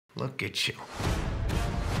Look at you.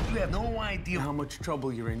 You have no idea how much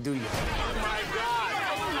trouble you're in, do you? Oh, my God!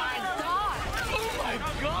 Oh, my God! Oh, my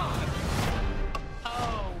God!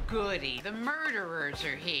 Oh, goody. The murderers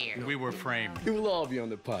are here. We were framed. It will all be on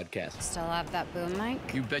the podcast. Still have that boom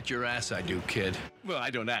mic? You bet your ass I do, kid. Well, I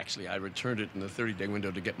don't actually. I returned it in the 30-day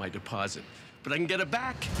window to get my deposit. But I can get it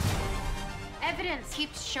back. Evidence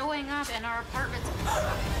keeps showing up in our apartments.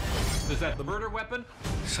 Is that the murder weapon?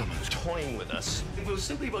 Someone's toying with us. If it was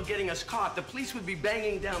simply about getting us caught, the police would be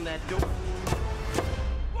banging down that door.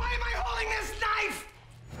 Why am I holding this knife?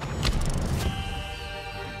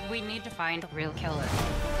 We need to find the real killer.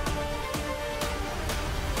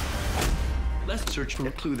 Let's search for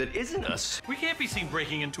a clue that isn't us. We can't be seen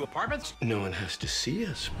breaking into apartments. No one has to see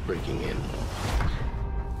us breaking in.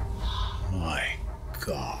 My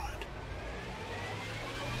God.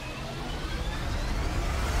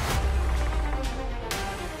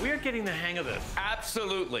 We're getting the hang of this.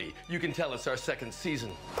 Absolutely. You can tell it's our second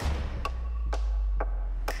season.